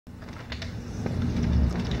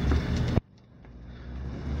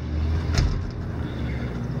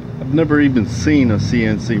I've never even seen a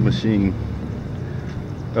CNC machine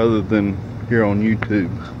other than here on YouTube,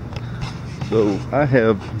 so I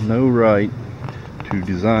have no right to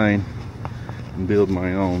design and build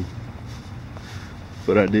my own,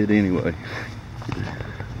 but I did anyway.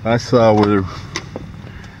 I saw where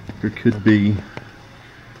there could be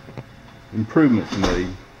improvements made.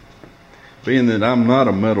 Being that I'm not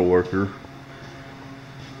a metal worker,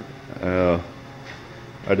 I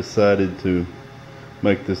decided to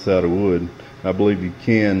make this out of wood. I believe you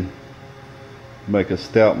can make a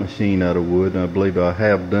stout machine out of wood, and I believe I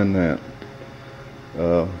have done that.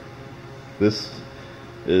 This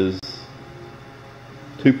is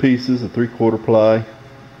 2 pieces of 3/4 ply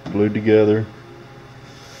glued together.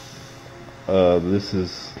 This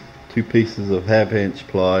is 2 pieces of 1/2 inch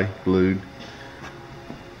ply glued,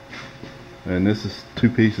 and this is 2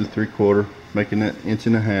 pieces 3/4, making that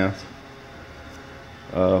 1.5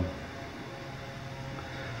 inches.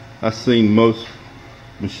 I've seen most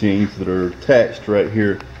machines that are attached right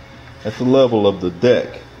here at the level of the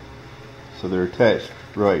deck, so they're attached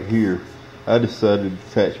right here. I decided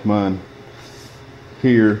to attach mine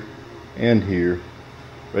here and here,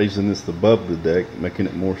 raising this above the deck, making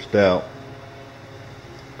it more stout.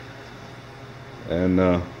 And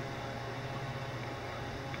I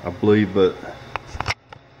believe that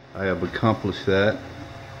I have accomplished that.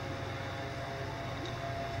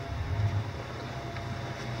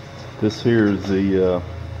 This here is the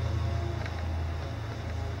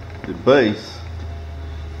base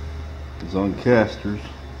is on casters,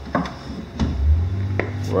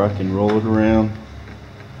 where I can roll it around,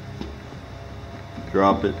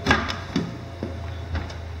 drop it.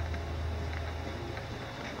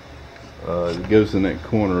 It goes in that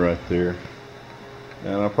corner right there,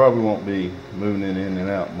 and I probably won't be moving it in and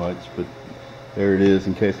out much, but there it is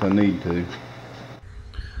in case I need to.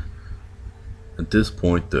 At this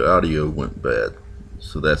point the audio went bad,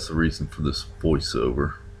 so that's the reason for this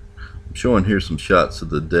voiceover. I'm showing here some shots of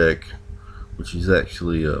the deck, which is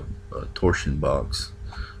actually a torsion box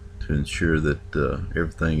to ensure that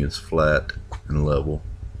everything is flat and level.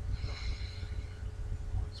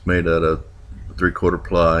 It's made out of 3/4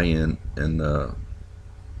 ply and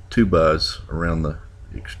 2x around the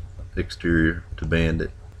exterior to band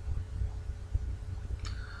it.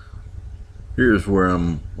 Here's where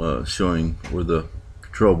I'm showing where the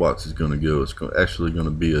control box is going to go. It's actually going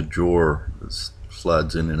to be a drawer that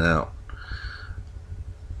slides in and out.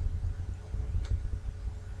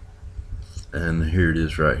 And here it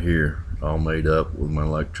is right here, all made up with my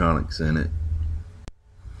electronics in it.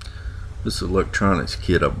 This electronics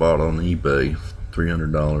kit I bought on eBay,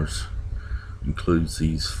 $300. Includes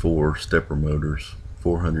these 4 stepper motors,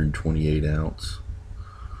 428 ounce,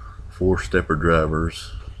 4 stepper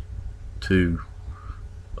drivers, 2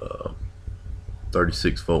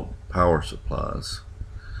 36 volt power supplies,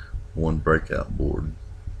 1 breakout board.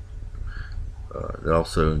 It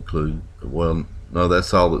also includes, well, no,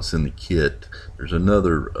 that's all that's in the kit. There's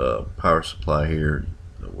another power supply here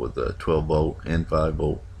with a 12 volt and 5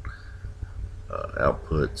 volt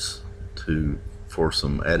outputs for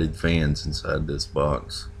some added fans inside this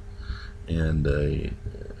box, and the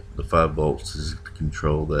 5 volts is to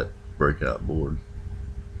control that breakout board.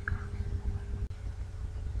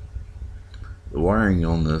 The wiring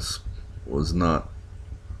on this was not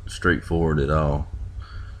straightforward at all.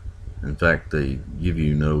 In fact, they give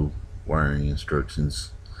you no wiring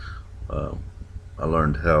instructions. I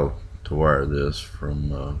learned how to wire this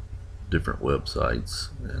from different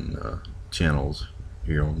websites and channels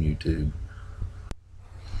here on YouTube.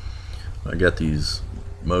 I got these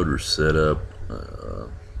motors set up.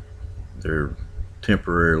 They're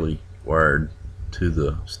temporarily wired to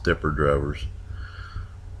the stepper drivers,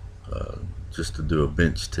 just to do a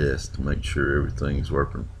bench test to make sure everything's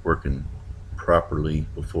working properly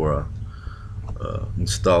before I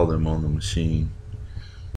install them on the machine.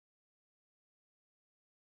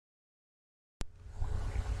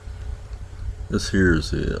 This here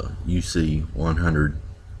is a UC100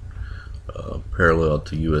 parallel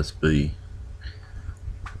to USB.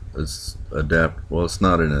 It's well, it's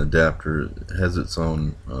not an adapter. It has its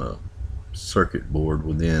own circuit board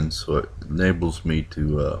within, so it enables me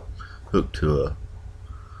to hook to a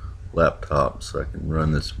laptop, so I can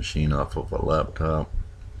run this machine off of a laptop.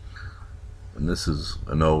 And this is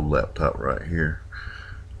an old laptop right here.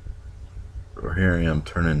 So here I am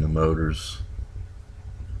turning the motors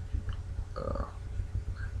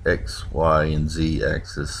X, Y, and Z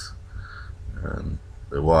axis, and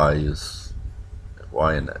the Y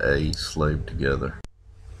and the A slaved together.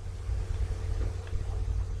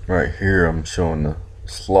 Right here I'm showing the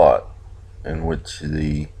slot in which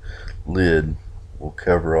the lid will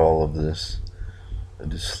cover all of this. It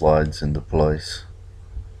just slides into place.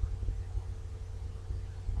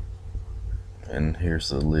 And here's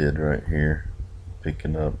the lid right here,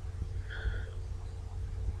 picking up.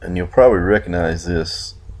 And you'll probably recognize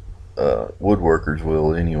this, woodworkers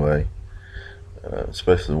will anyway,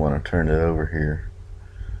 especially when I turn it over here,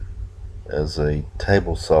 as a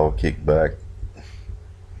table saw kickback.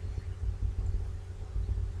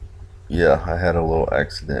 Yeah, I had a little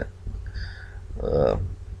accident. I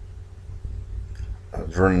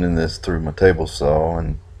was running this through my table saw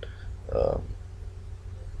and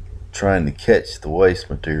trying to catch the waste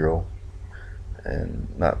material and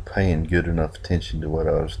not paying good enough attention to what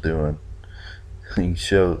I was doing. You can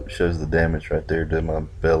shows the damage right there to my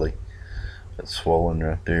belly. It's swollen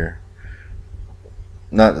right there.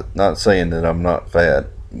 Not saying that I'm not fat,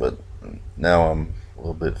 but now I'm a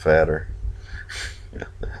little bit fatter.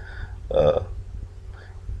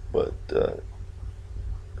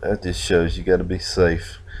 That just shows you got to be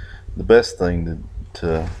safe. The best thing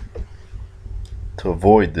to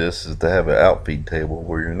avoid this is to have an outfeed table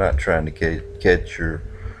where you're not trying to catch your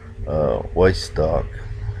waste stock.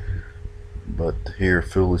 But here,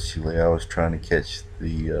 foolishly, I was trying to catch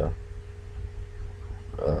the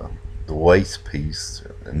waste piece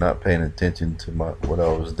and not paying attention to what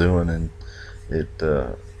I was doing, and it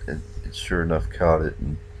sure enough caught it.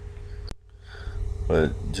 But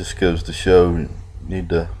it just goes to show you need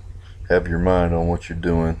to have your mind on what you're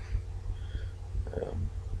doing.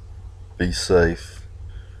 Be safe,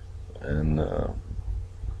 and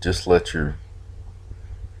just let your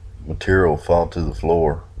material fall to the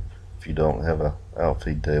floor if you don't have a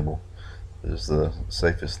outfeed table. Is the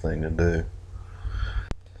safest thing to do.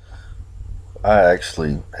 I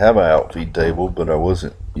actually have an outfeed table, but I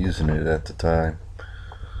wasn't using it at the time.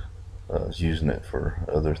 I was using it for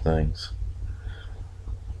other things.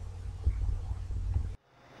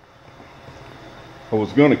 I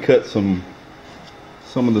was going to cut some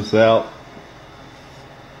of this out,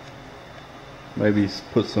 maybe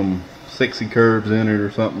put some sexy curves in it or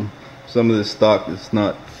something. Some of this stock is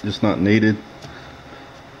just not needed.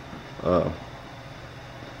 Cut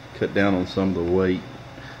down on some of the weight.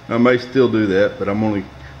 I may still do that, but I'm gonna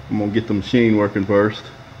get the machine working first,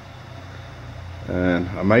 and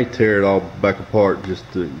I may tear it all back apart just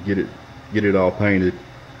to get it all painted.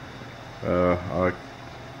 I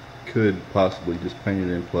could possibly just paint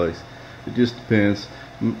it in place. It just depends.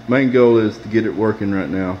 Main goal is to get it working right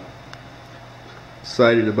now.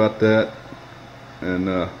 Excited about that,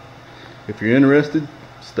 and if you're interested,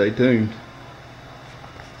 stay tuned.